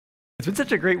It's been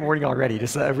such a great morning already.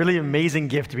 Just a really amazing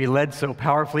gift to be led so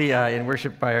powerfully in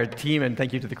worship by our team, and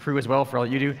thank you to the crew as well for all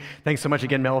you do. Thanks so much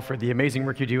again, Mel, for the amazing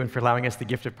work you do and for allowing us the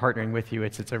gift of partnering with you.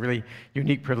 It's a really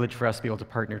unique privilege for us to be able to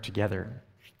partner together.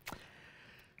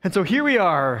 And so here we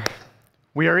are.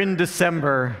 We are in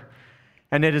December,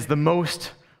 and it is the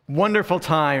most wonderful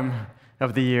time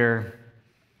of the year.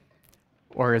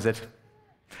 Or is it?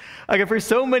 Okay, for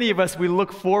so many of us, we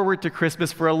look forward to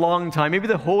Christmas for a long time, maybe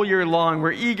the whole year long.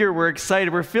 We're eager, we're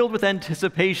excited, we're filled with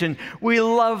anticipation. We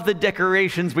love the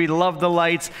decorations, we love the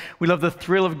lights, we love the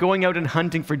thrill of going out and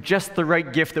hunting for just the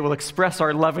right gift that will express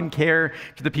our love and care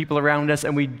to the people around us,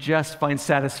 and we just find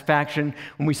satisfaction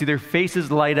when we see their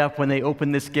faces light up when they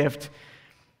open this gift.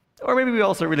 Or maybe we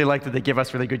also really like that they give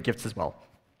us really good gifts as well.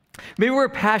 Maybe we're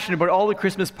passionate about all the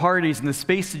Christmas parties and the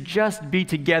space to just be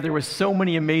together with so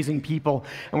many amazing people,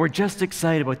 and we're just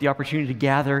excited about the opportunity to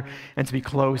gather and to be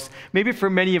close. Maybe for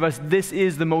many of us, this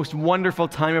is the most wonderful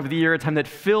time of the year, a time that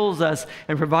fills us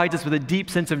and provides us with a deep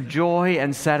sense of joy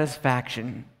and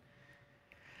satisfaction.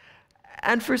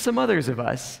 And for some others of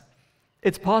us,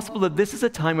 it's possible that this is a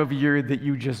time of year that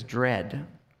you just dread.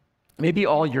 Maybe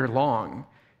all year long,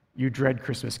 you dread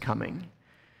Christmas coming.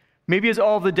 Maybe as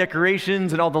all the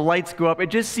decorations and all the lights go up, it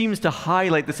just seems to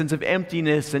highlight the sense of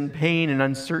emptiness and pain and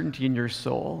uncertainty in your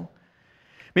soul.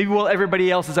 Maybe while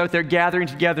everybody else is out there gathering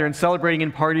together and celebrating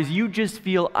in parties, you just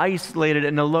feel isolated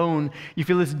and alone. You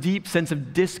feel this deep sense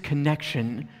of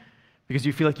disconnection because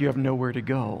you feel like you have nowhere to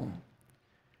go.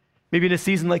 Maybe in a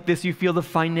season like this, you feel the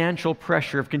financial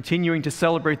pressure of continuing to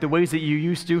celebrate the ways that you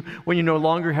used to when you no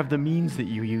longer have the means that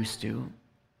you used to.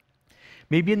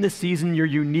 Maybe in this season, you're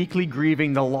uniquely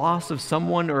grieving the loss of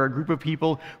someone or a group of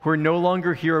people who are no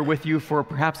longer here or with you for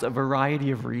perhaps a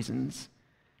variety of reasons.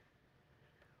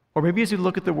 Or maybe as you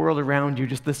look at the world around you,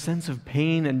 just the sense of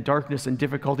pain and darkness and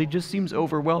difficulty just seems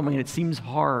overwhelming, and it seems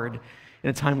hard in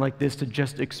a time like this to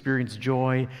just experience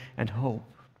joy and hope.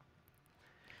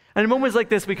 And in moments like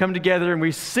this, we come together and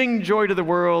we sing joy to the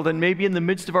world, and maybe in the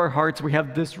midst of our hearts, we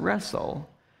have this wrestle.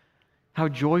 How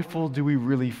joyful do we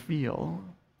really feel?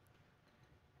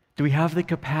 Do we have the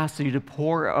capacity to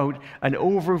pour out an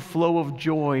overflow of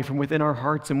joy from within our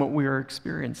hearts and what we are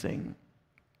experiencing?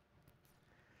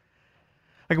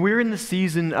 Like, we're in the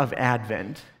season of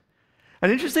Advent.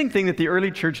 An interesting thing that the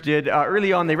early church did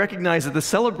early on, they recognized that the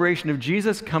celebration of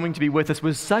Jesus coming to be with us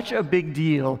was such a big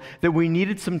deal that we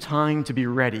needed some time to be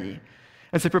ready.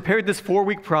 And so they prepared this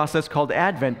 4-week process called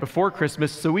Advent before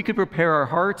Christmas so we could prepare our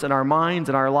hearts and our minds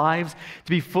and our lives to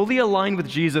be fully aligned with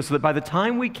Jesus so that by the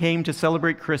time we came to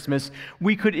celebrate Christmas,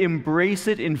 we could embrace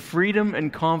it in freedom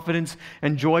and confidence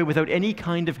and joy without any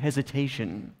kind of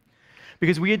hesitation.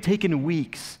 Because we had taken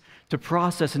weeks to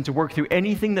process and to work through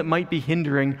anything that might be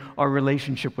hindering our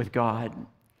relationship with God.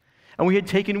 And we had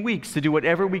taken weeks to do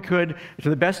whatever we could to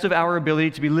the best of our ability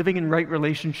to be living in right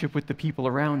relationship with the people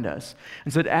around us.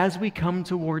 And so that as we come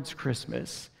towards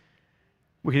Christmas,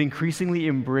 we can increasingly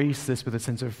embrace this with a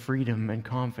sense of freedom and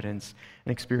confidence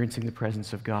and experiencing the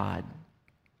presence of God.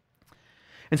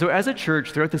 And so as a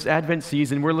church, throughout this Advent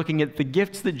season, we're looking at the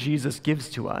gifts that Jesus gives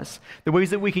to us, the ways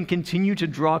that we can continue to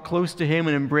draw close to Him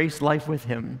and embrace life with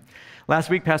Him. Last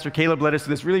week, Pastor Caleb led us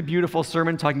through this really beautiful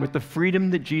sermon talking about the freedom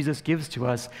that Jesus gives to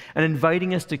us and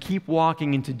inviting us to keep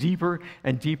walking into deeper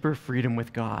and deeper freedom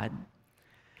with God.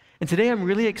 And today I'm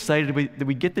really excited that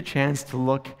we get the chance to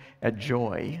look at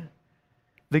joy,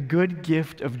 the good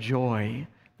gift of joy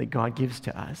that God gives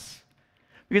to us.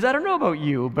 Because I don't know about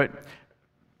you, but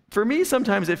for me,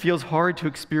 sometimes it feels hard to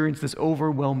experience this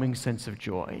overwhelming sense of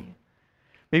joy.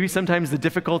 Maybe sometimes the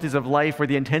difficulties of life or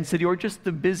the intensity or just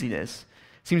the busyness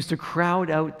seems to crowd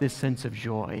out this sense of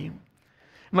joy.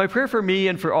 My prayer for me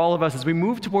and for all of us as we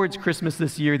move towards Christmas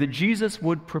this year, that Jesus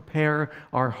would prepare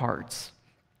our hearts,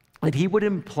 that He would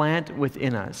implant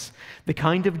within us the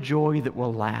kind of joy that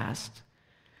will last,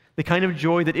 the kind of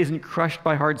joy that isn't crushed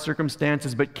by hard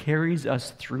circumstances but carries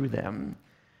us through them.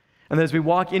 And that as we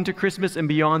walk into Christmas and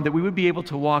beyond, that we would be able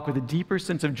to walk with a deeper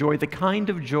sense of joy, the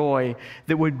kind of joy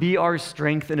that would be our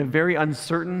strength in a very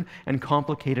uncertain and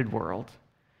complicated world.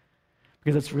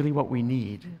 Because that's really what we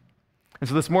need. And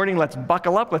so this morning, let's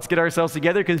buckle up, let's get ourselves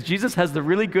together, because Jesus has the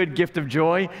really good gift of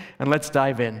joy, and let's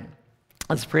dive in.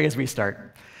 Let's pray as we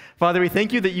start. Father, we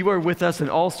thank you that you are with us in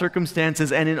all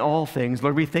circumstances and in all things.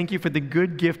 Lord, we thank you for the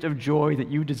good gift of joy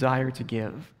that you desire to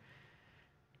give.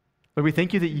 Lord, we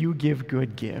thank you that you give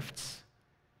good gifts.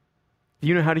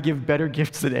 You know how to give better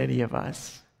gifts than any of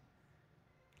us.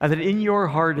 And that in your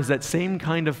heart is that same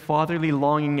kind of fatherly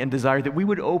longing and desire that we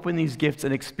would open these gifts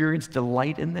and experience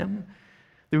delight in them,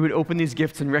 that we would open these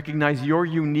gifts and recognize your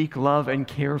unique love and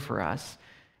care for us,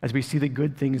 as we see the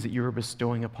good things that you are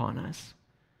bestowing upon us.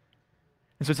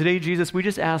 And so today, Jesus, we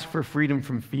just ask for freedom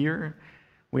from fear.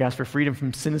 We ask for freedom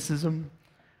from cynicism.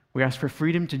 We ask for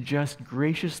freedom to just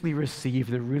graciously receive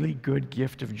the really good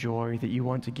gift of joy that you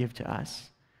want to give to us.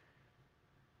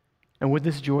 And would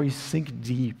this joy sink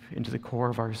deep into the core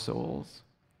of our souls?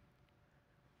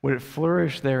 Would it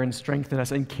flourish there and strengthen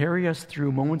us and carry us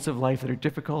through moments of life that are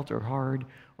difficult or hard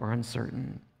or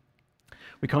uncertain?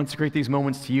 We consecrate these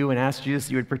moments to you and ask, Jesus,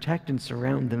 that you would protect and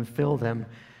surround them, fill them,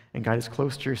 and guide us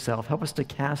close to yourself. Help us to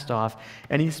cast off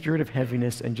any spirit of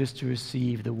heaviness and just to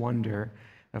receive the wonder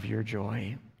of your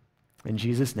joy. In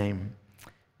Jesus' name,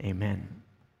 amen.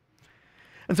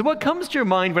 And so what comes to your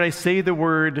mind when I say the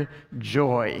word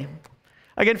joy?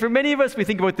 Again, for many of us, we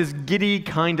think about this giddy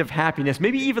kind of happiness,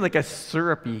 maybe even like a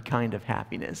syrupy kind of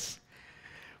happiness.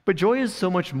 But joy is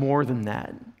so much more than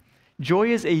that. Joy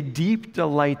is a deep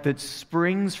delight that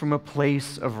springs from a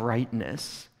place of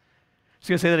rightness. I'm just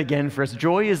going to say that again for us.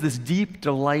 Joy is this deep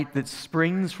delight that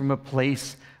springs from a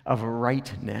place of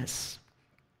rightness.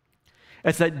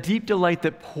 It's that deep delight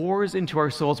that pours into our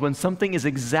souls when something is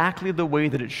exactly the way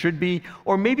that it should be,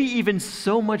 or maybe even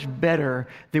so much better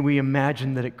than we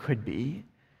imagined that it could be.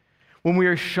 When we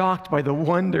are shocked by the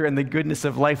wonder and the goodness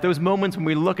of life, those moments when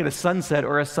we look at a sunset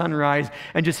or a sunrise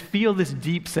and just feel this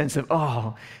deep sense of,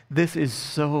 oh, this is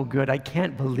so good. I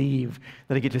can't believe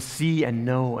that I get to see and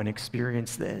know and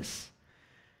experience this.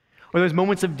 Or those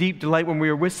moments of deep delight when we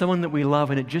are with someone that we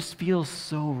love and it just feels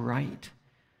so right.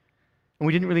 And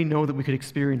we didn't really know that we could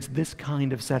experience this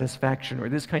kind of satisfaction or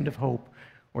this kind of hope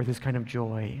or this kind of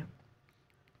joy.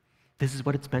 This is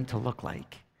what it's meant to look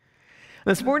like.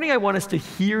 This morning, I want us to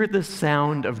hear the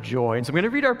sound of joy. And so I'm going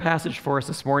to read our passage for us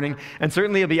this morning, and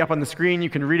certainly it'll be up on the screen. You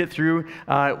can read it through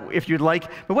if you'd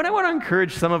like. But what I want to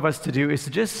encourage some of us to do is to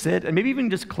just sit and maybe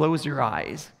even just close your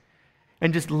eyes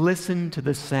and just listen to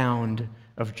the sound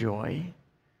of joy.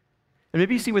 And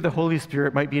maybe see where the Holy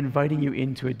Spirit might be inviting you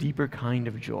into a deeper kind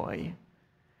of joy.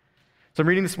 So I'm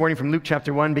reading this morning from Luke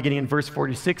chapter 1, beginning in verse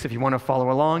 46, if you want to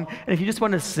follow along. And if you just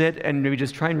want to sit and maybe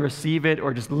just try and receive it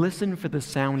or just listen for the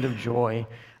sound of joy,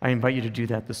 I invite you to do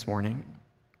that this morning.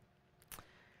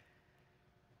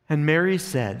 And Mary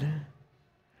said,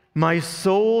 "My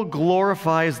soul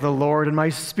glorifies the Lord, and my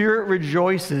spirit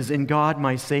rejoices in God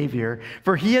my Savior,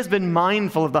 for he has been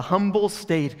mindful of the humble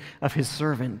state of his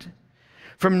servant.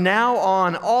 From now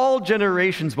on, all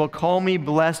generations will call me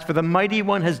blessed, for the Mighty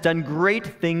One has done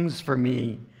great things for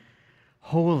me.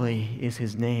 Holy is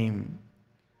his name.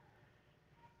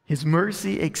 His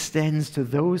mercy extends to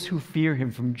those who fear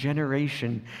him from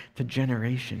generation to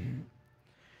generation.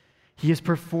 He has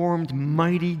performed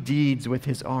mighty deeds with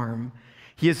his arm.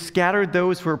 He has scattered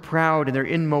those who are proud in their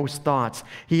inmost thoughts.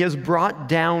 He has brought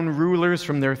down rulers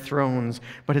from their thrones,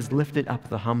 but has lifted up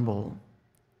the humble.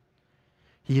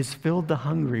 He has filled the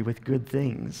hungry with good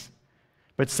things,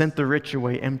 but sent the rich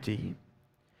away empty.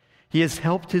 He has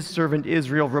helped his servant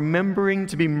Israel, remembering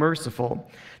to be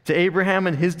merciful to Abraham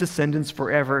and his descendants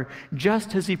forever,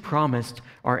 just as he promised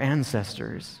our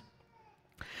ancestors."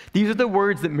 These are the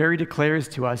words that Mary declares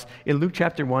to us in Luke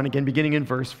chapter 1, again beginning in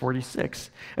verse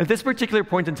 46. At this particular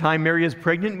point in time, Mary is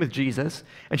pregnant with Jesus,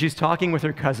 and she's talking with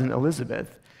her cousin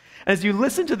Elizabeth. As you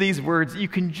listen to these words, you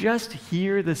can just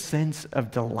hear the sense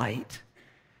of delight.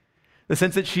 The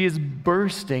sense that she is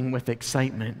bursting with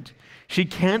excitement. She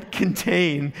can't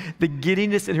contain the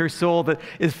giddiness in her soul that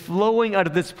is flowing out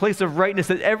of this place of rightness,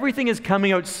 that everything is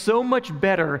coming out so much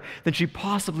better than she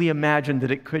possibly imagined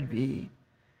that it could be.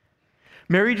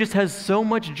 Mary just has so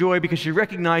much joy because she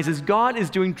recognizes God is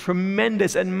doing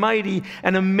tremendous and mighty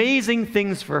and amazing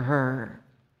things for her.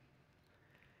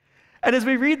 And as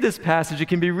we read this passage, it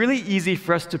can be really easy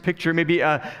for us to picture maybe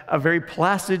a very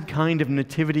placid kind of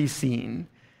nativity scene,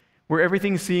 where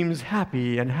everything seems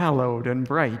happy and hallowed and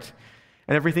bright,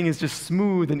 and everything is just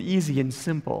smooth and easy and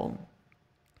simple.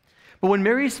 But when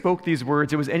Mary spoke these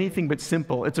words, it was anything but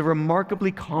simple. It's a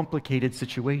remarkably complicated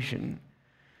situation.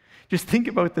 Just think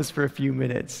about this for a few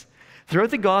minutes.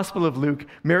 Throughout the Gospel of Luke,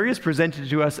 Mary is presented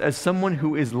to us as someone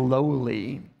who is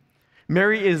lowly.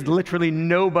 Mary is literally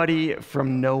nobody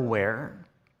from nowhere.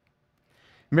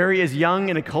 Mary is young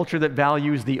in a culture that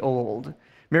values the old.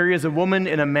 Mary is a woman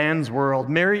in a man's world.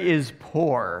 Mary is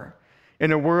poor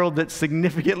in a world that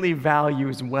significantly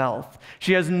values wealth.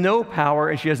 She has no power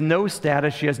and she has no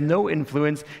status. She has no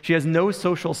influence. She has no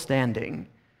social standing.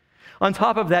 On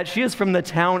top of that, she is from the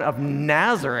town of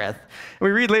Nazareth. And we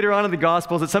read later on in the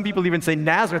Gospels that some people even say,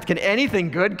 Nazareth, can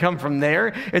anything good come from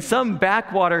there? It's some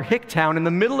backwater hick town in the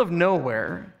middle of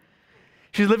nowhere.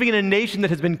 She's living in a nation that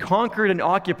has been conquered and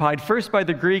occupied, first by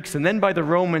the Greeks and then by the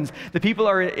Romans. The people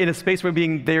are in a space where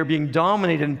they're being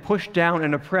dominated and pushed down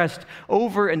and oppressed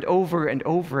over and over and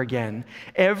over again.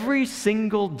 Every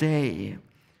single day,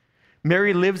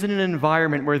 Mary lives in an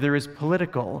environment where there is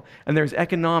political and there's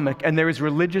economic and there is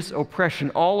religious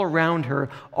oppression all around her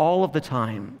all of the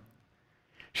time.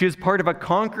 She is part of a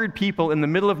conquered people in the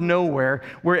middle of nowhere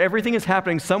where everything is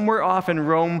happening somewhere off in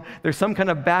Rome. There's some kind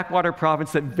of backwater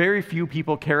province that very few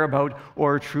people care about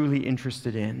or are truly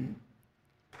interested in.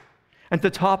 And to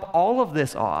top all of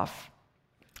this off,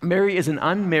 Mary is an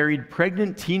unmarried,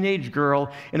 pregnant teenage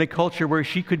girl in a culture where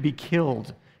she could be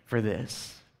killed for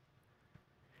this.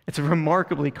 It's a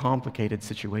remarkably complicated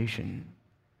situation.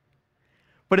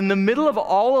 But in the middle of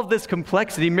all of this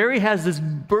complexity, Mary has this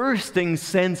bursting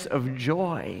sense of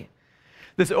joy,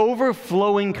 this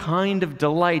overflowing kind of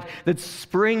delight that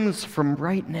springs from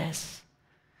brightness.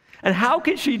 And how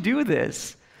could she do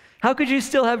this? How could she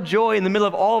still have joy in the middle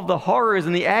of all of the horrors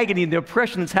and the agony and the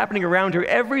oppression that's happening around her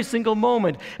every single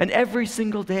moment and every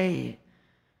single day?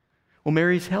 Well,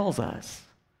 Mary tells us.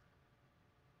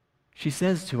 She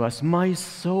says to us, "My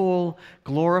soul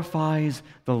glorifies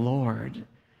the Lord.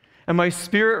 And my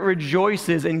spirit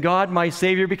rejoices in God my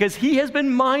Savior, because he has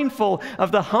been mindful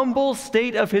of the humble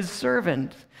state of his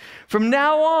servant. From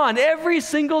now on, every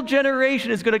single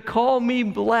generation is going to call me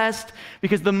blessed,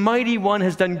 because the Mighty One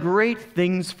has done great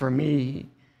things for me.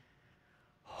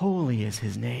 Holy is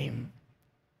his name."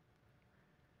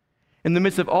 In the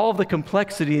midst of all of the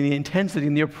complexity and the intensity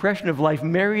and the oppression of life,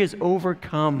 Mary is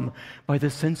overcome by the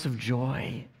sense of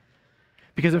joy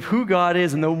because of who God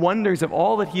is and the wonders of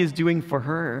all that he is doing for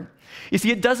her. You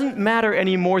see, it doesn't matter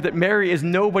anymore that Mary is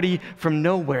nobody from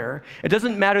nowhere. It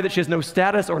doesn't matter that she has no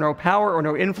status or no power or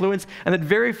no influence, and that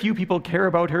very few people care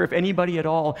about her, if anybody at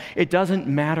all. It doesn't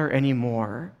matter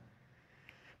anymore.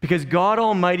 Because God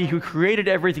Almighty, who created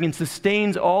everything and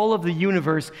sustains all of the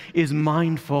universe, is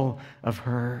mindful of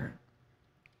her.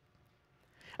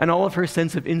 And all of her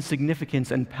sense of insignificance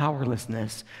and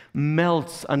powerlessness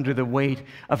melts under the weight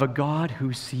of a God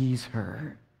who sees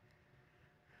her.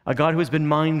 A God who has been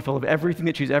mindful of everything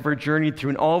that she's ever journeyed through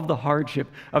and all of the hardship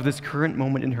of this current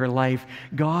moment in her life.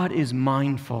 God is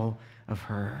mindful of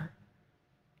her.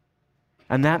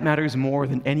 And that matters more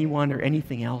than anyone or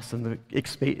anything else in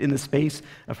the space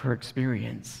of her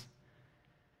experience.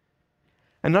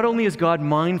 And not only is God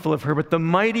mindful of her, but the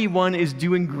Mighty One is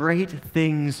doing great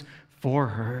things for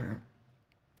her.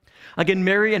 Again,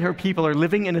 Mary and her people are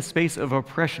living in a space of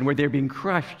oppression where they're being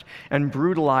crushed and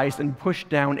brutalized and pushed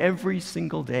down every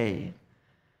single day.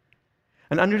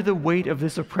 And under the weight of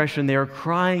this oppression, they are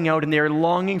crying out and they are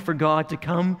longing for God to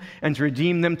come and to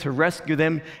redeem them, to rescue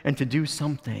them, and to do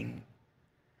something.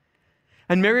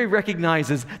 And Mary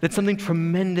recognizes that something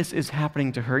tremendous is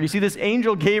happening to her. You see, this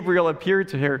angel Gabriel appeared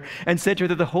to her and said to her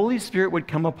that the Holy Spirit would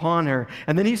come upon her.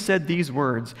 And then he said these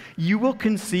words, "You will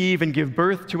conceive and give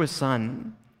birth to a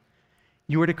son.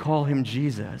 You are to call him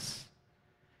Jesus.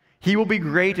 He will be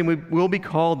great and will be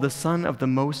called the Son of the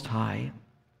Most High.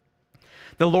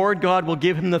 The Lord God will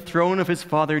give him the throne of his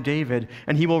father David,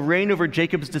 and he will reign over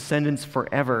Jacob's descendants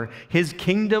forever. His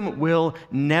kingdom will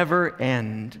never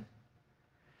end."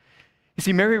 You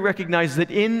see, Mary recognizes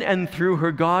that in and through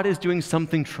her, God is doing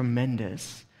something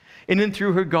tremendous. In and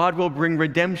through her, God will bring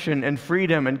redemption and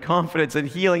freedom and confidence and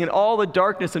healing, and all the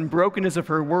darkness and brokenness of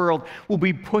her world will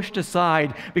be pushed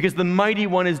aside because the Mighty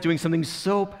One is doing something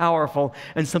so powerful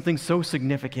and something so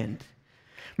significant.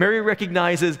 Mary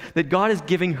recognizes that God is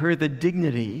giving her the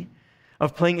dignity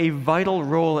of playing a vital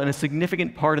role and a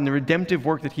significant part in the redemptive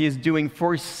work that he is doing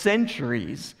for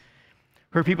centuries.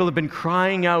 Her people have been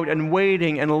crying out and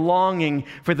waiting and longing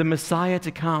for the Messiah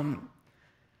to come.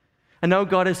 And now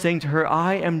God is saying to her,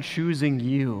 "I am choosing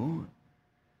you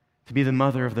to be the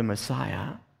mother of the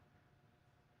Messiah."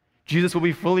 Jesus will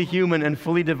be fully human and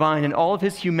fully divine, and all of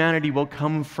his humanity will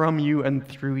come from you and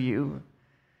through you.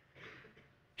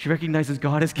 She recognizes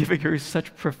God is giving her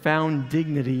such profound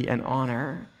dignity and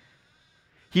honor.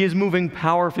 He is moving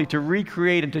powerfully to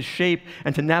recreate and to shape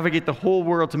and to navigate the whole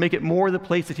world, to make it more the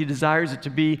place that he desires it to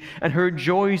be. And her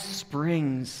joy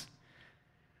springs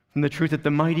from the truth that the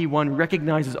Mighty One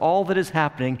recognizes all that is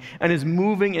happening and is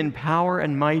moving in power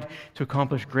and might to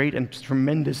accomplish great and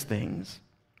tremendous things.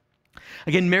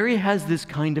 Again, Mary has this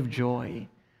kind of joy,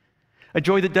 a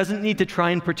joy that doesn't need to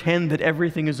try and pretend that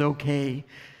everything is okay,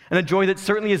 and a joy that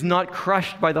certainly is not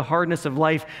crushed by the hardness of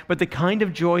life, but the kind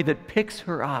of joy that picks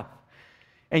her up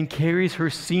and carries her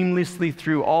seamlessly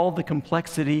through all the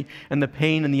complexity and the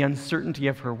pain and the uncertainty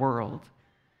of her world.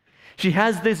 She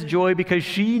has this joy because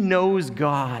she knows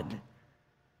God.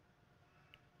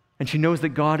 And she knows that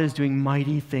God is doing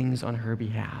mighty things on her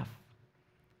behalf.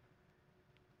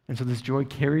 And so this joy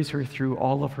carries her through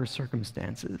all of her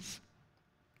circumstances.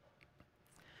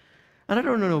 And I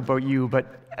don't know about you, but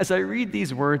as I read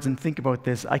these words and think about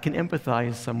this, I can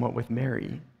empathize somewhat with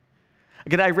Mary.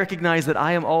 Again, I recognize that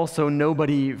I am also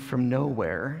nobody from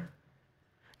nowhere.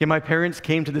 Again, my parents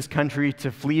came to this country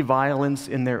to flee violence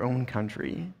in their own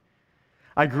country.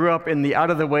 I grew up in the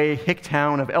out-of-the-way hick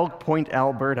town of Elk Point,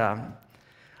 Alberta.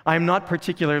 I am not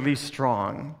particularly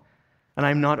strong, and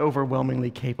I'm not overwhelmingly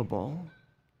capable.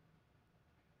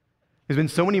 There's been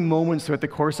so many moments throughout the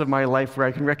course of my life where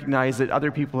I can recognize that other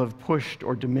people have pushed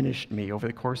or diminished me over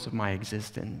the course of my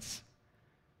existence.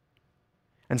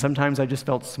 And sometimes I just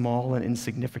felt small and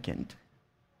insignificant.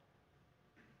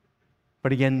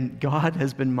 But again, God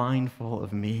has been mindful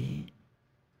of me.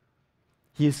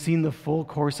 He has seen the full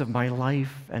course of my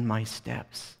life and my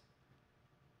steps.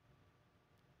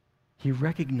 He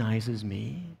recognizes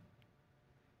me.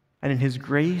 And in His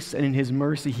grace and in His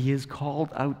mercy, He has called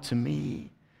out to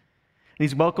me. And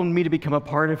He's welcomed me to become a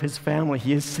part of His family.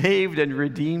 He has saved and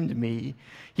redeemed me.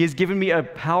 He has given me a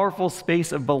powerful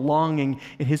space of belonging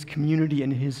in His community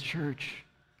and His church.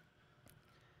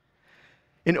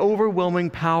 In overwhelming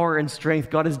power and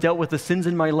strength, God has dealt with the sins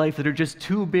in my life that are just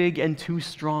too big and too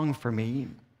strong for me.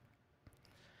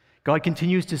 God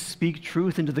continues to speak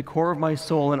truth into the core of my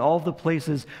soul in all the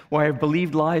places where I have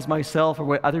believed lies myself or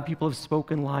where other people have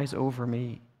spoken lies over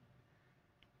me.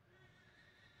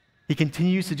 He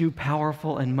continues to do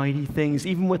powerful and mighty things,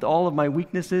 even with all of my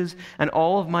weaknesses and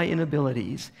all of my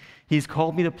inabilities. He's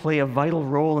called me to play a vital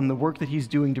role in the work that He's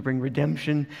doing to bring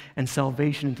redemption and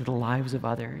salvation into the lives of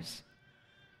others.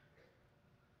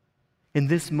 In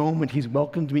this moment, He's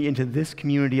welcomed me into this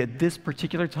community at this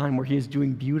particular time where He is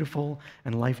doing beautiful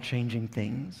and life-changing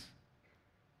things.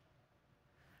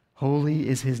 Holy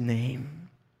is His name.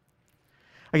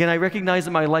 Again, I recognize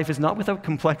that my life is not without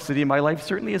complexity, and my life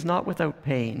certainly is not without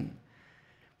pain.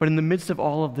 But in the midst of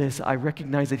all of this, I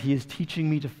recognize that He is teaching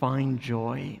me to find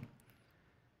joy.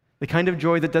 The kind of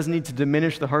joy that doesn't need to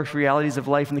diminish the harsh realities of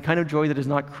life, and the kind of joy that is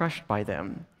not crushed by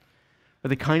them, but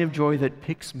the kind of joy that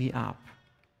picks me up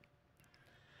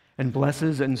and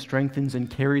blesses and strengthens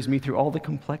and carries me through all the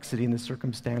complexity and the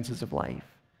circumstances of life.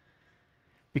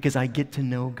 Because I get to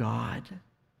know God.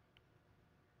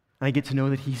 I get to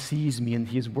know that He sees me and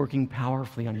He is working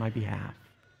powerfully on my behalf.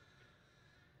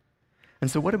 And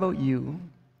so what about you?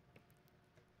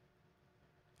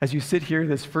 As you sit here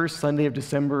this first Sunday of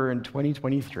December in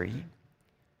 2023,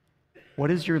 what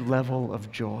is your level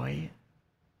of joy?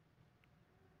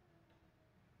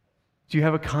 Do you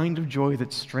have a kind of joy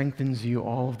that strengthens you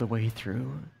all of the way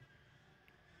through?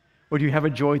 Or do you have a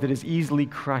joy that is easily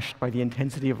crushed by the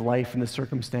intensity of life and the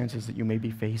circumstances that you may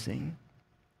be facing?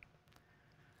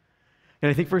 And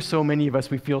I think for so many of us,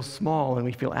 we feel small and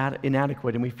we feel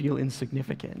inadequate and we feel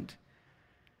insignificant.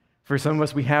 For some of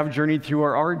us, we have journeyed through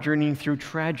or are journeying through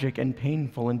tragic and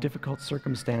painful and difficult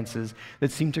circumstances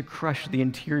that seem to crush the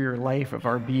interior life of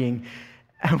our being,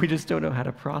 and we just don't know how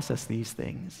to process these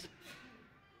things.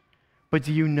 But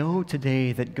do you know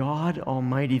today that God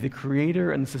Almighty, the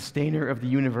creator and sustainer of the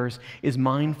universe, is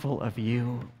mindful of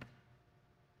you?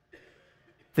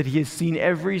 That He has seen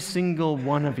every single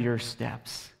one of your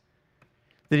steps.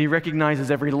 That He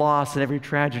recognizes every loss and every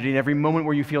tragedy and every moment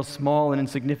where you feel small and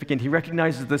insignificant. He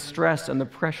recognizes the stress and the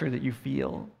pressure that you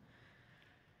feel.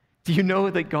 Do you know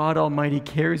that God Almighty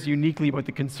cares uniquely about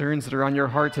the concerns that are on your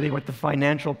heart today, about the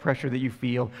financial pressure that you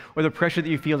feel, or the pressure that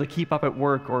you feel to keep up at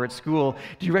work or at school?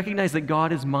 Do you recognize that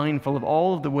God is mindful of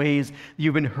all of the ways that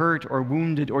you've been hurt or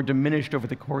wounded or diminished over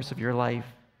the course of your life?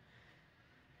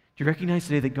 Do you recognize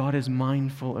today that God is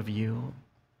mindful of you?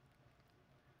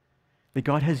 That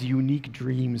God has unique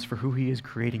dreams for who He is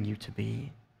creating you to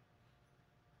be?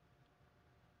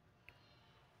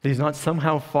 That He's not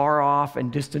somehow far off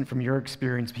and distant from your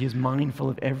experience, but He is mindful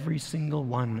of every single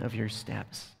one of your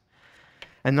steps.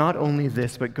 And not only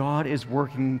this, but God is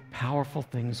working powerful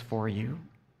things for you.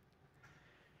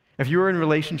 If you are in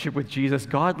relationship with Jesus,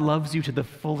 God loves you to the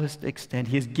fullest extent.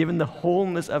 He has given the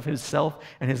wholeness of Himself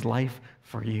and His life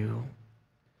for you.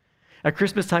 At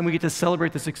Christmas time, we get to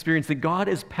celebrate this experience that God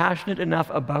is passionate enough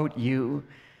about you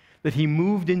that He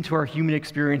moved into our human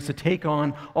experience to take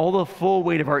on all the full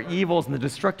weight of our evils and the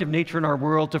destructive nature in our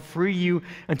world, to free you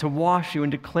and to wash you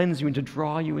and to cleanse you and to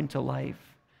draw you into life.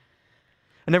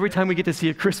 And every time we get to see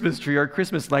a Christmas tree or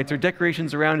Christmas lights or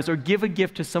decorations around us or give a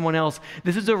gift to someone else,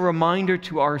 this is a reminder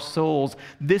to our souls,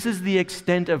 this is the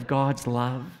extent of God's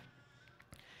love,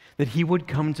 that He would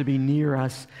come to be near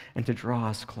us and to draw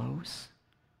us close.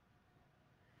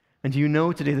 And do you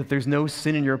know today that there's no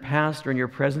sin in your past or in your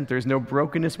present? There's no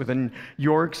brokenness within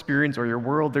your experience or your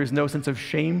world. There's no sense of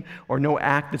shame or no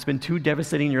act that's been too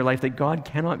devastating in your life that God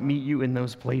cannot meet you in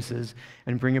those places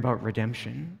and bring about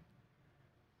redemption.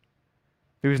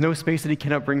 There is no space that he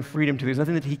cannot bring freedom to. There's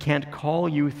nothing that he can't call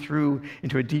you through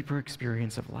into a deeper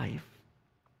experience of life.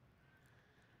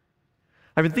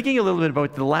 I've been thinking a little bit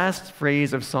about the last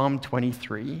phrase of Psalm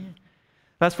 23.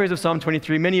 Last phrase of Psalm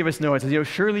 23, many of us know it. It says,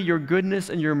 surely your goodness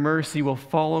and your mercy will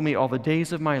follow me all the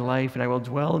days of my life, and I will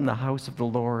dwell in the house of the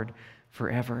Lord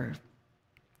forever.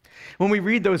 When we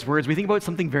read those words, we think about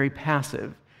something very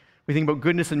passive. We think about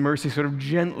goodness and mercy sort of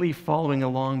gently following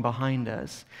along behind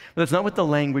us. But that's not what the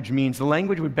language means. The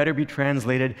language would better be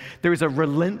translated, there is a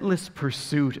relentless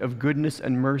pursuit of goodness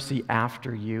and mercy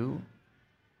after you.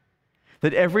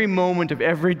 That every moment of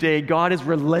every day, God is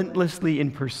relentlessly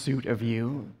in pursuit of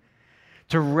you,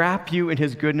 to wrap you in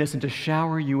his goodness and to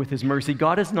shower you with his mercy.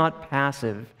 God is not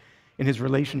passive in his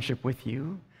relationship with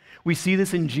you. We see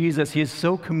this in Jesus. He is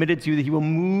so committed to you that he will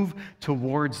move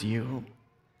towards you.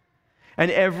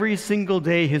 And every single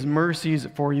day, his mercies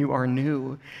for you are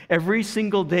new. Every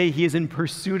single day, he is in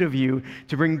pursuit of you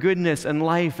to bring goodness and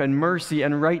life and mercy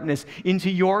and rightness into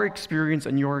your experience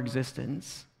and your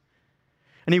existence.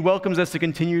 And he welcomes us to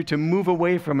continue to move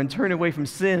away from and turn away from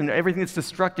sin and everything that's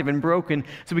destructive and broken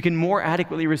so we can more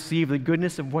adequately receive the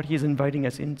goodness of what he is inviting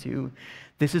us into.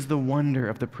 This is the wonder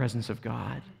of the presence of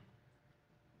God.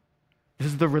 This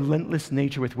is the relentless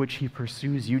nature with which he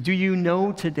pursues you. Do you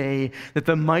know today that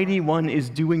the Mighty One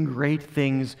is doing great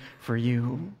things for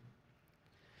you?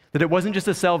 That it wasn't just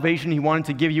a salvation he wanted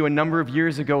to give you a number of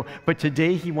years ago, but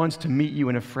today he wants to meet you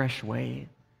in a fresh way.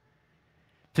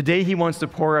 Today he wants to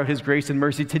pour out his grace and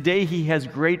mercy. Today he has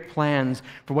great plans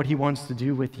for what he wants to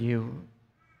do with you.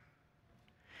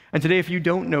 And today, if you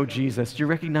don't know Jesus, you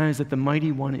recognize that the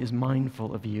Mighty One is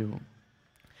mindful of you.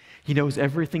 He knows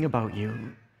everything about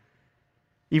you,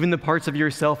 even the parts of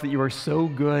yourself that you are so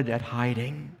good at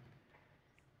hiding,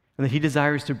 and that he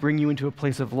desires to bring you into a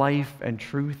place of life and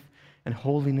truth and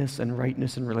holiness and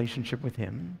rightness and relationship with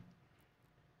him,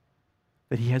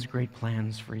 that he has great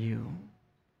plans for you.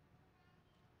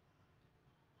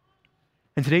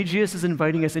 And today, Jesus is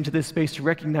inviting us into this space to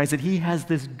recognize that he has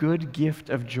this good gift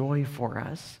of joy for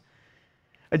us.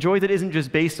 A joy that isn't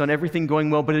just based on everything going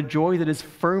well, but a joy that is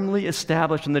firmly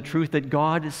established in the truth that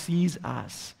God sees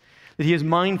us, that he is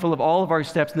mindful of all of our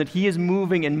steps, and that he is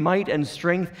moving in might and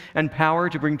strength and power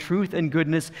to bring truth and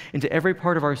goodness into every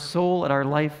part of our soul and our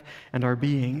life and our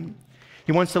being.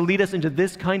 He wants to lead us into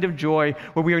this kind of joy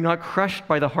where we are not crushed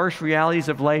by the harsh realities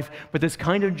of life, but this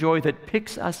kind of joy that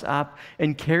picks us up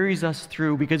and carries us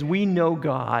through because we know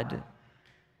God, and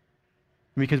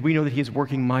because we know that he is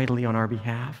working mightily on our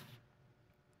behalf.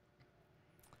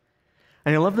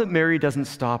 And I love that Mary doesn't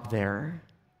stop there.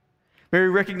 Mary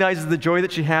recognizes the joy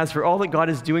that she has for all that God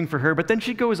is doing for her, but then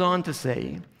she goes on to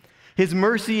say, his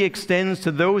mercy extends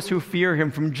to those who fear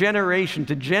him from generation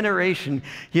to generation.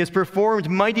 He has performed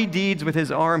mighty deeds with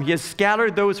his arm. He has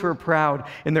scattered those who are proud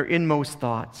in their inmost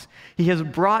thoughts. He has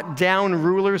brought down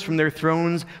rulers from their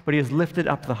thrones, but he has lifted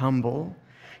up the humble.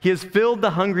 He has filled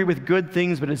the hungry with good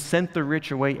things, but has sent the rich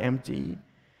away empty.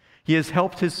 He has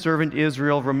helped his servant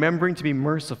Israel, remembering to be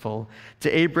merciful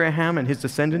to Abraham and his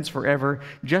descendants forever,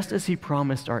 just as he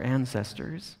promised our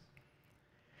ancestors.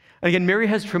 And again, Mary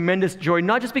has tremendous joy,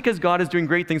 not just because God is doing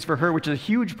great things for her, which is a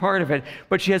huge part of it,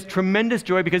 but she has tremendous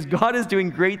joy because God is doing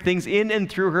great things in and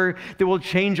through her that will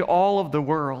change all of the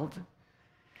world.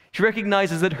 She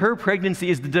recognizes that her pregnancy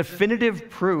is the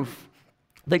definitive proof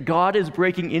that God is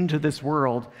breaking into this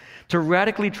world to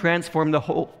radically transform the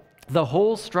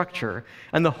whole structure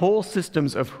and the whole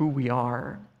systems of who we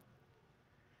are.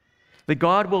 That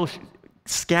God will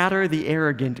scatter the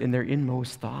arrogant in their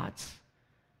inmost thoughts.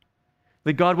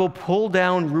 That God will pull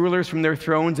down rulers from their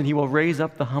thrones and he will raise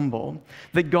up the humble.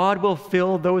 That God will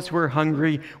fill those who are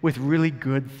hungry with really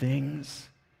good things.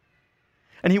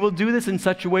 And he will do this in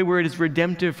such a way where it is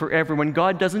redemptive for everyone.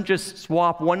 God doesn't just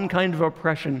swap one kind of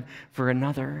oppression for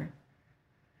another,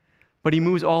 but he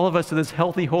moves all of us to this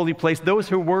healthy, holy place. Those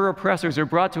who were oppressors are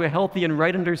brought to a healthy and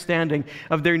right understanding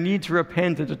of their need to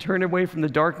repent and to turn away from the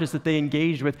darkness that they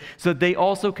engaged with so that they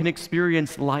also can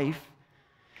experience life.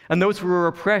 And those who are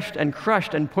oppressed and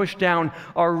crushed and pushed down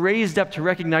are raised up to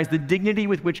recognize the dignity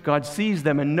with which God sees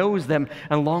them and knows them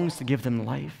and longs to give them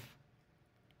life.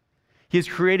 He is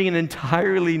creating an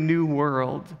entirely new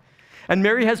world. And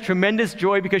Mary has tremendous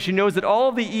joy because she knows that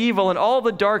all the evil and all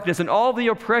the darkness and all the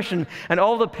oppression and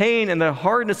all the pain and the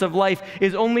hardness of life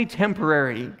is only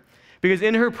temporary. Because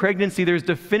in her pregnancy, there's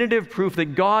definitive proof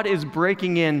that God is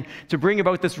breaking in to bring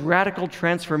about this radical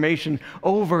transformation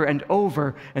over and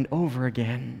over and over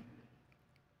again.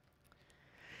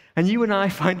 And you and I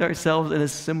find ourselves in a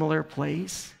similar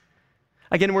place.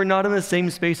 Again, we're not in the same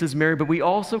space as Mary, but we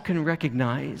also can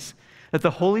recognize that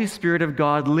the Holy Spirit of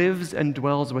God lives and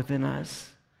dwells within us.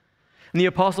 And the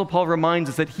Apostle Paul reminds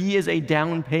us that he is a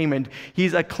down payment.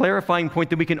 He's a clarifying point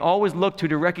that we can always look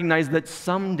to recognize that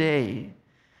someday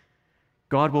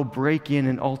God will break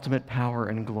in ultimate power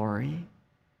and glory.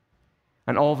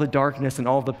 And all the darkness and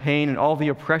all the pain and all the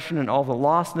oppression and all the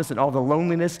lostness and all the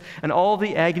loneliness and all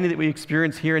the agony that we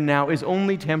experience here and now is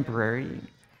only temporary.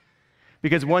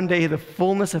 Because one day the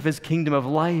fullness of his kingdom of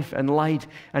life and light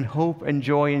and hope and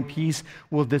joy and peace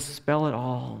will dispel it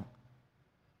all.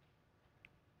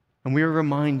 And we are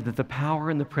reminded that the power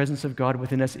and the presence of God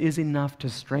within us is enough to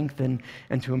strengthen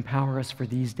and to empower us for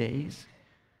these days.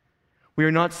 We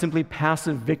are not simply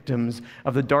passive victims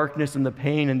of the darkness and the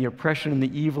pain and the oppression and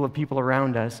the evil of people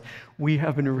around us. We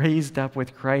have been raised up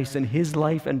with Christ, and his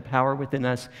life and power within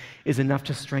us is enough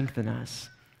to strengthen us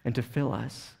and to fill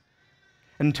us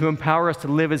and to empower us to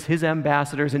live as his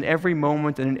ambassadors in every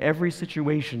moment and in every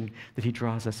situation that he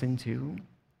draws us into.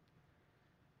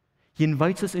 He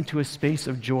invites us into a space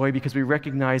of joy because we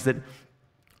recognize that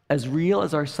as real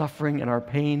as our suffering and our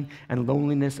pain and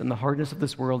loneliness and the hardness of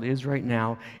this world is right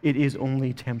now, it is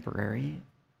only temporary.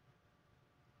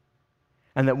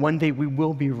 And that one day we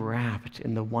will be wrapped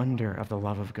in the wonder of the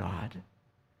love of God,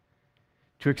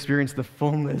 to experience the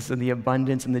fullness and the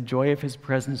abundance and the joy of his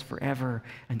presence forever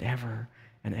and ever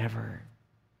and ever.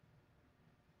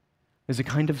 There's a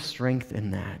kind of strength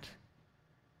in that.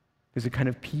 There's a kind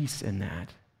of peace in that.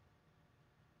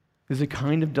 There's a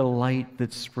kind of delight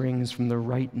that springs from the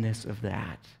rightness of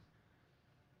that.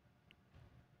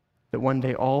 That one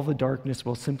day all the darkness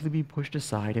will simply be pushed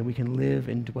aside and we can live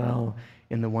and dwell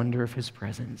in the wonder of his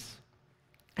presence.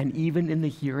 And even in the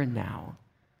here and now,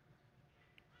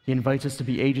 he invites us to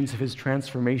be agents of his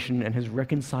transformation and his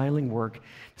reconciling work,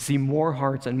 to see more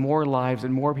hearts and more lives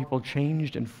and more people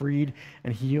changed and freed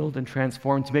and healed and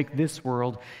transformed, to make this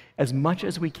world as much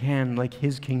as we can like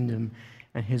his kingdom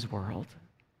and his world.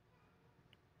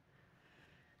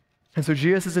 And so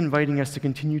Jesus is inviting us to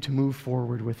continue to move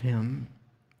forward with him.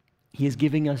 He is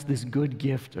giving us this good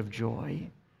gift of joy.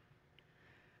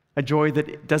 A joy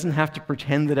that doesn't have to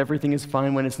pretend that everything is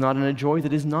fine when it's not, and a joy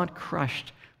that is not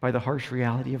crushed by the harsh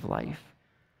reality of life,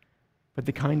 but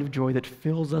the kind of joy that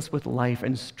fills us with life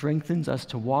and strengthens us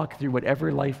to walk through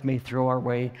whatever life may throw our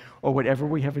way or whatever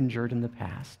we have endured in the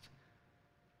past.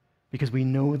 Because we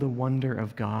know the wonder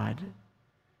of God.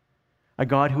 A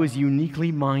God who is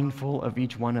uniquely mindful of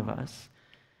each one of us,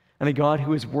 and a God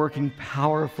who is working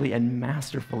powerfully and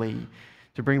masterfully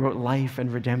to bring about life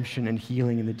and redemption and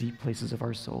healing in the deep places of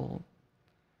our soul.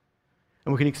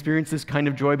 And we can experience this kind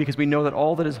of joy because we know that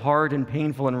all that is hard and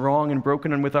painful and wrong and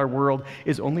broken and with our world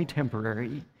is only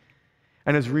temporary.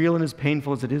 And as real and as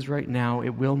painful as it is right now,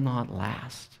 it will not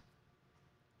last.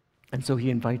 And so he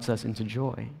invites us into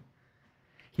joy.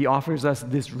 He offers us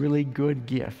this really good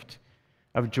gift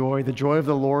of joy, the joy of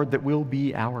the Lord that will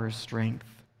be our strength.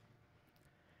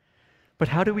 But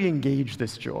how do we engage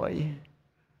this joy?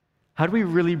 How do we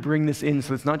really bring this in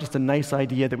so it's not just a nice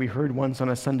idea that we heard once on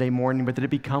a Sunday morning, but that it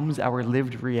becomes our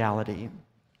lived reality?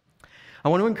 I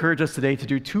want to encourage us today to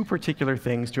do two particular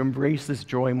things to embrace this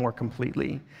joy more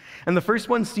completely. And the first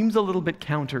one seems a little bit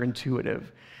counterintuitive.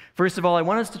 First of all, I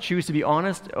want us to choose to be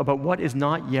honest about what is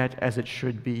not yet as it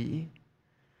should be.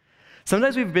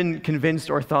 Sometimes we've been convinced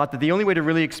or thought that the only way to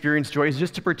really experience joy is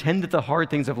just to pretend that the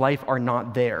hard things of life are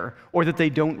not there, or that they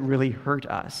don't really hurt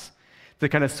us. To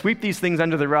kind of sweep these things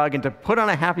under the rug and to put on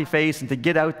a happy face and to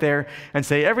get out there and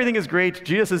say, everything is great,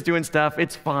 Jesus is doing stuff,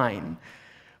 it's fine.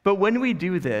 But when we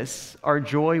do this, our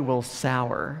joy will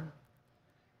sour.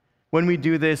 When we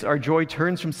do this, our joy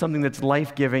turns from something that's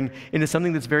life-giving into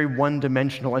something that's very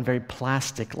one-dimensional and very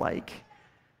plastic-like.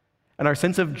 And our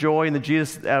sense of joy and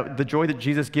the joy that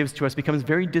Jesus gives to us becomes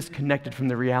very disconnected from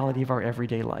the reality of our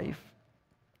everyday life.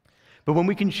 But when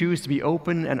we can choose to be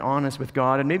open and honest with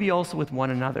God, and maybe also with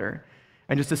one another,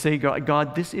 and just to say,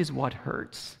 God, this is what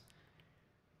hurts.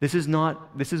 This is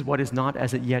what is not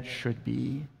as it yet should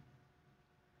be.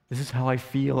 This is how I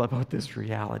feel about this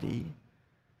reality.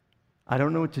 I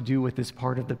don't know what to do with this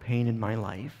part of the pain in my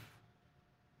life.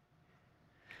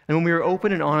 And when we are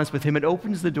open and honest with him, it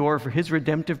opens the door for his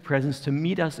redemptive presence to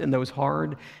meet us in those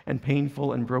hard and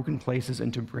painful and broken places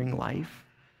and to bring life.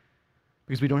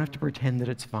 Because we don't have to pretend that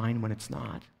it's fine when it's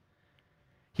not.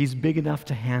 He's big enough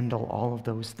to handle all of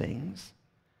those things.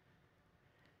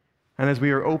 And as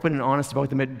we are open and honest about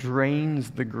them, it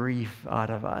drains the grief out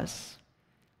of us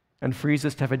and frees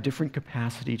us to have a different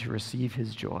capacity to receive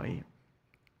his joy.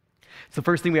 So the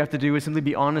first thing we have to do is simply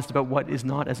be honest about what is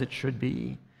not as it should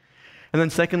be. And then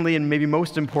secondly, and maybe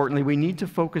most importantly, we need to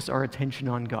focus our attention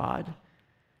on God.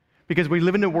 Because we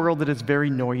live in a world that is very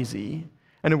noisy,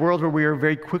 and a world where we are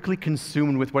very quickly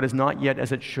consumed with what is not yet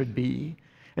as it should be.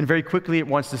 And very quickly it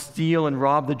wants to steal and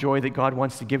rob the joy that God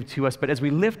wants to give to us. But as we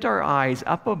lift our eyes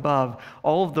up above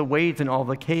all of the weight and all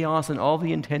the chaos and all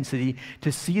the intensity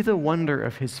to see the wonder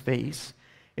of his face,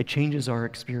 it changes our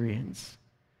experience.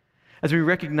 As we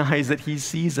recognize that he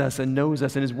sees us and knows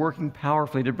us and is working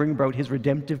powerfully to bring about his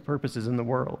redemptive purposes in the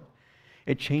world,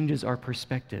 it changes our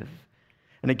perspective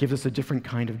and it gives us a different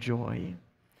kind of joy.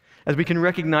 As we can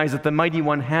recognize that the Mighty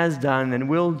One has done and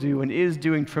will do and is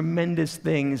doing tremendous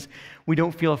things, we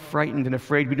don't feel frightened and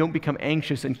afraid. We don't become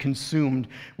anxious and consumed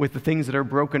with the things that are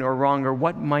broken or wrong or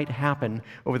what might happen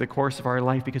over the course of our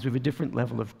life because we have a different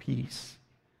level of peace.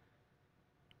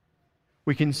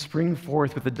 We can spring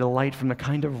forth with a delight from the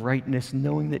kind of rightness,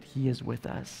 knowing that he is with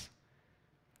us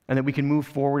and that we can move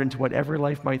forward into whatever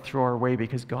life might throw our way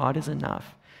because God is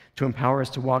enough to empower us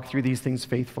to walk through these things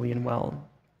faithfully and well.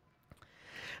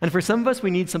 And for some of us,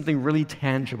 we need something really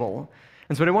tangible.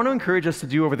 And so what I want to encourage us to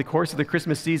do over the course of the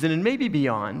Christmas season and maybe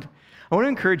beyond, I want to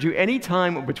encourage you any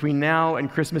time between now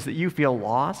and Christmas that you feel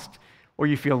lost, or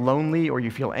you feel lonely, or you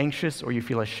feel anxious, or you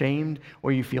feel ashamed,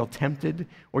 or you feel tempted,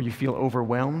 or you feel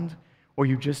overwhelmed, or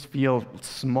you just feel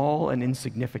small and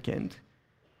insignificant.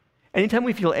 Anytime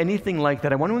we feel anything like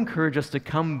that, I want to encourage us to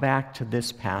come back to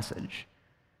this passage.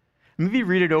 Maybe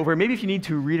read it over. Maybe if you need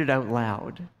to, read it out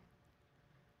loud.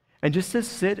 And just to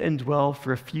sit and dwell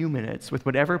for a few minutes with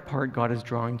whatever part God is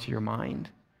drawing to your mind.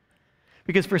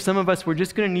 Because for some of us, we're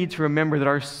just going to need to remember that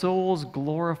our souls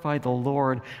glorify the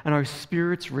Lord and our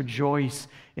spirits rejoice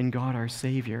in God our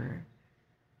Savior.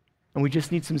 And we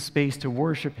just need some space to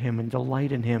worship him and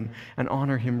delight in him and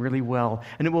honor him really well.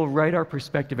 And it will right our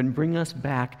perspective and bring us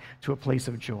back to a place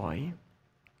of joy.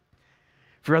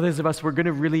 For others of us, we're going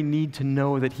to really need to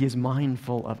know that he is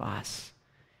mindful of us.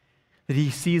 That he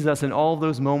sees us in all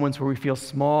those moments where we feel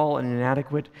small and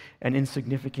inadequate and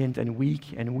insignificant and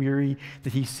weak and weary,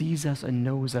 that he sees us and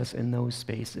knows us in those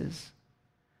spaces.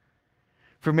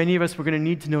 For many of us, we're going to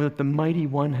need to know that the Mighty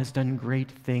One has done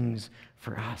great things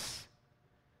for us.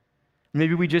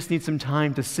 Maybe we just need some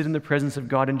time to sit in the presence of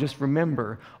God and just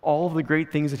remember all of the great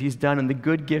things that he's done and the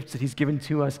good gifts that he's given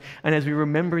to us. And as we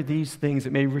remember these things,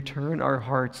 it may return our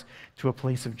hearts to a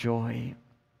place of joy.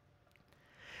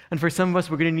 And for some of us,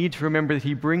 we're going to need to remember that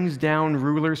he brings down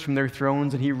rulers from their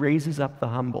thrones and he raises up the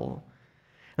humble.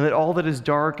 And that all that is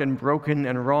dark and broken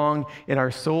and wrong in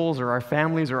our souls or our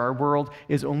families or our world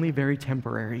is only very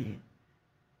temporary.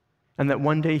 And that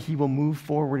one day he will move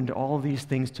forward into all of these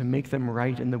things to make them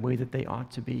right in the way that they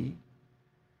ought to be.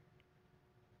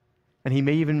 And he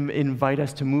may even invite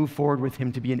us to move forward with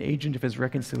him to be an agent of his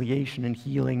reconciliation and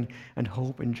healing and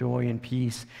hope and joy and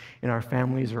peace in our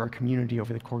families or our community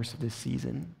over the course of this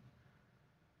season.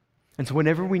 And so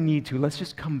whenever we need to, let's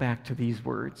just come back to these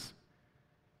words.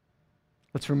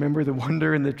 Let's remember the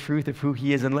wonder and the truth of who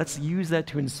he is, and let's use that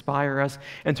to inspire us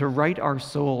and to right our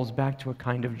souls back to a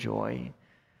kind of joy,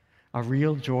 a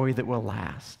real joy that will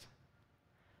last.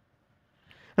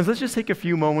 And so let's just take a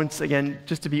few moments, again,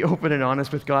 just to be open and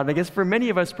honest with God. And I guess for many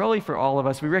of us, probably for all of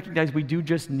us, we recognize we do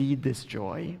just need this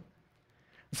joy.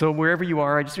 So wherever you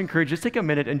are, I just encourage you, just take a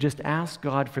minute and just ask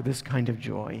God for this kind of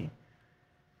joy.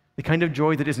 The kind of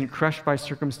joy that isn't crushed by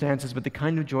circumstances, but the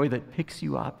kind of joy that picks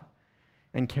you up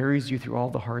and carries you through all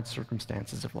the hard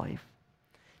circumstances of life.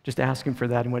 Just ask him for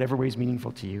that in whatever way is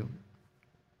meaningful to you.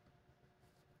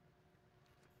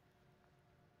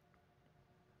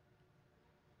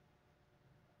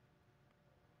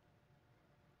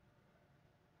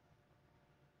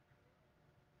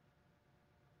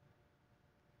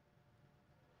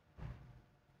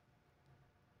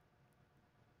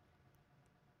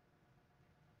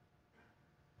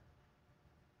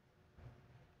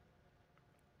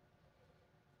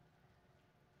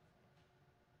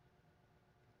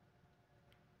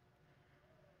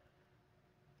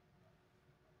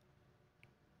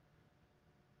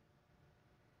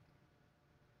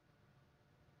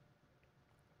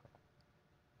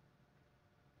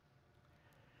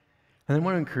 And I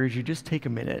want to encourage you, just take a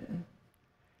minute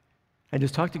and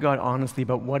just talk to God honestly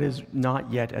about what is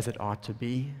not yet as it ought to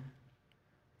be.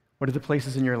 What are the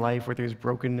places in your life where there's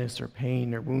brokenness or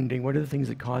pain or wounding? What are the things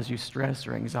that cause you stress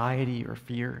or anxiety or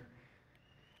fear?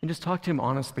 And just talk to him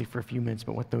honestly for a few minutes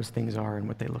about what those things are and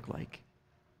what they look like.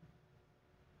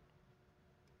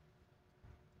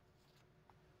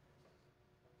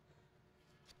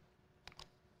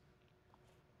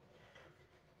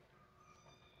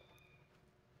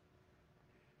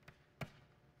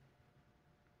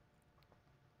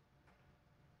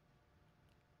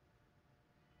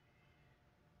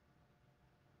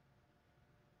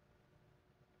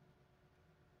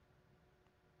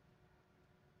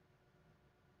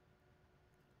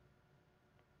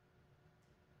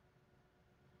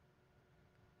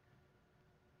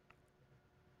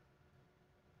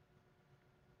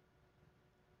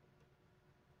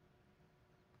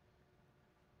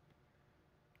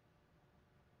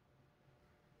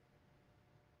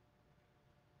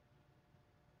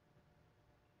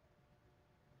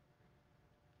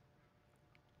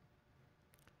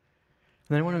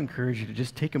 And I want to encourage you to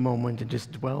just take a moment and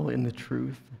just dwell in the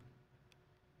truth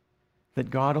that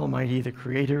God Almighty, the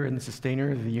creator and the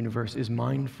sustainer of the universe, is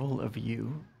mindful of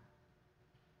you,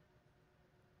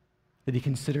 that he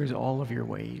considers all of your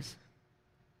ways,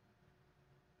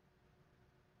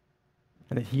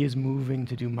 and that he is moving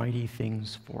to do mighty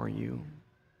things for you.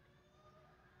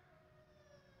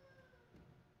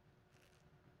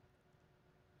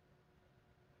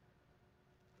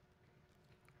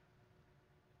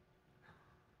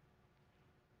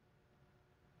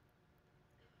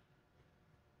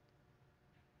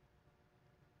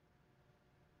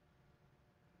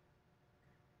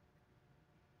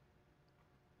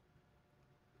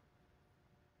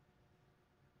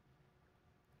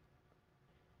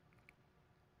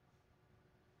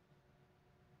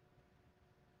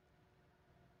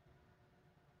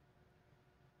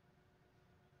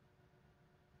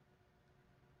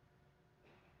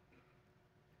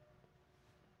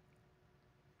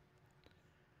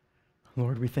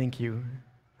 Lord, we thank you.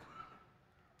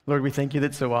 Lord, we thank you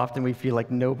that so often we feel like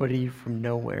nobody from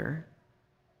nowhere,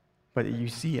 but that you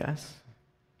see us,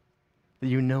 that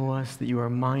you know us, that you are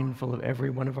mindful of every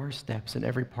one of our steps and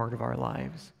every part of our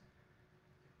lives.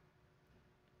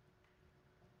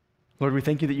 Lord, we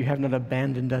thank you that you have not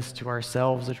abandoned us to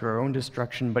ourselves or to our own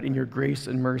destruction, but in your grace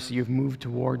and mercy you've moved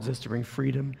towards us to bring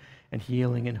freedom and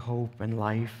healing and hope and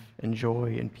life and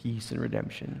joy and peace and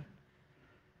redemption.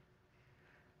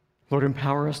 Lord,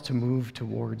 empower us to move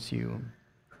towards you.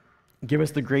 Give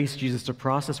us the grace, Jesus, to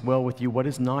process well with you what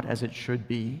is not as it should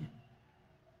be.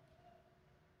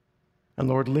 And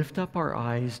Lord, lift up our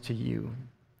eyes to you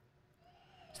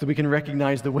so that we can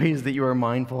recognize the ways that you are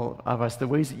mindful of us, the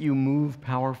ways that you move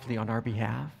powerfully on our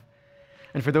behalf.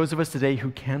 And for those of us today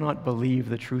who cannot believe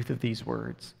the truth of these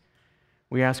words,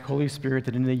 we ask, Holy Spirit,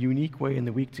 that in a unique way in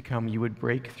the week to come, you would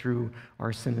break through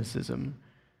our cynicism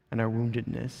and our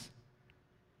woundedness,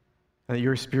 and that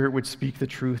your Spirit would speak the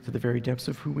truth to the very depths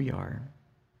of who we are.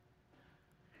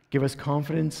 Give us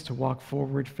confidence to walk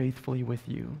forward faithfully with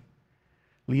you.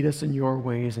 Lead us in your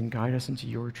ways and guide us into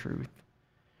your truth.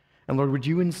 And Lord, would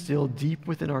you instill deep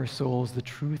within our souls the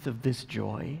truth of this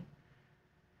joy?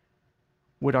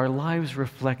 Would our lives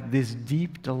reflect this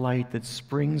deep delight that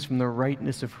springs from the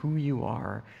rightness of who you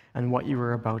are and what you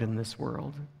are about in this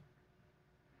world?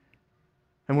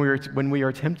 And when we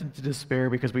are tempted to despair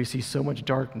because we see so much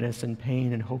darkness and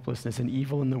pain and hopelessness and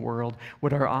evil in the world,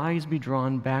 would our eyes be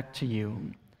drawn back to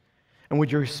you? And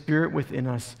would your Spirit within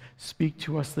us speak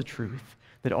to us the truth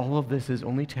that all of this is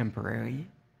only temporary,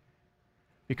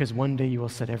 because one day you will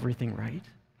set everything right?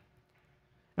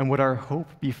 And would our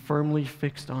hope be firmly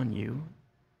fixed on you,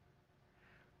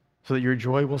 so that your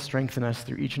joy will strengthen us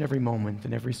through each and every moment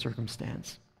and every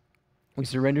circumstance? We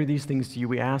surrender these things to you.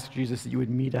 We ask, Jesus, that you would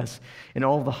meet us in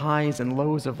all the highs and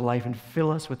lows of life and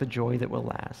fill us with a joy that will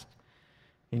last.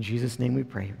 In Jesus' name we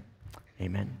pray.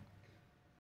 Amen.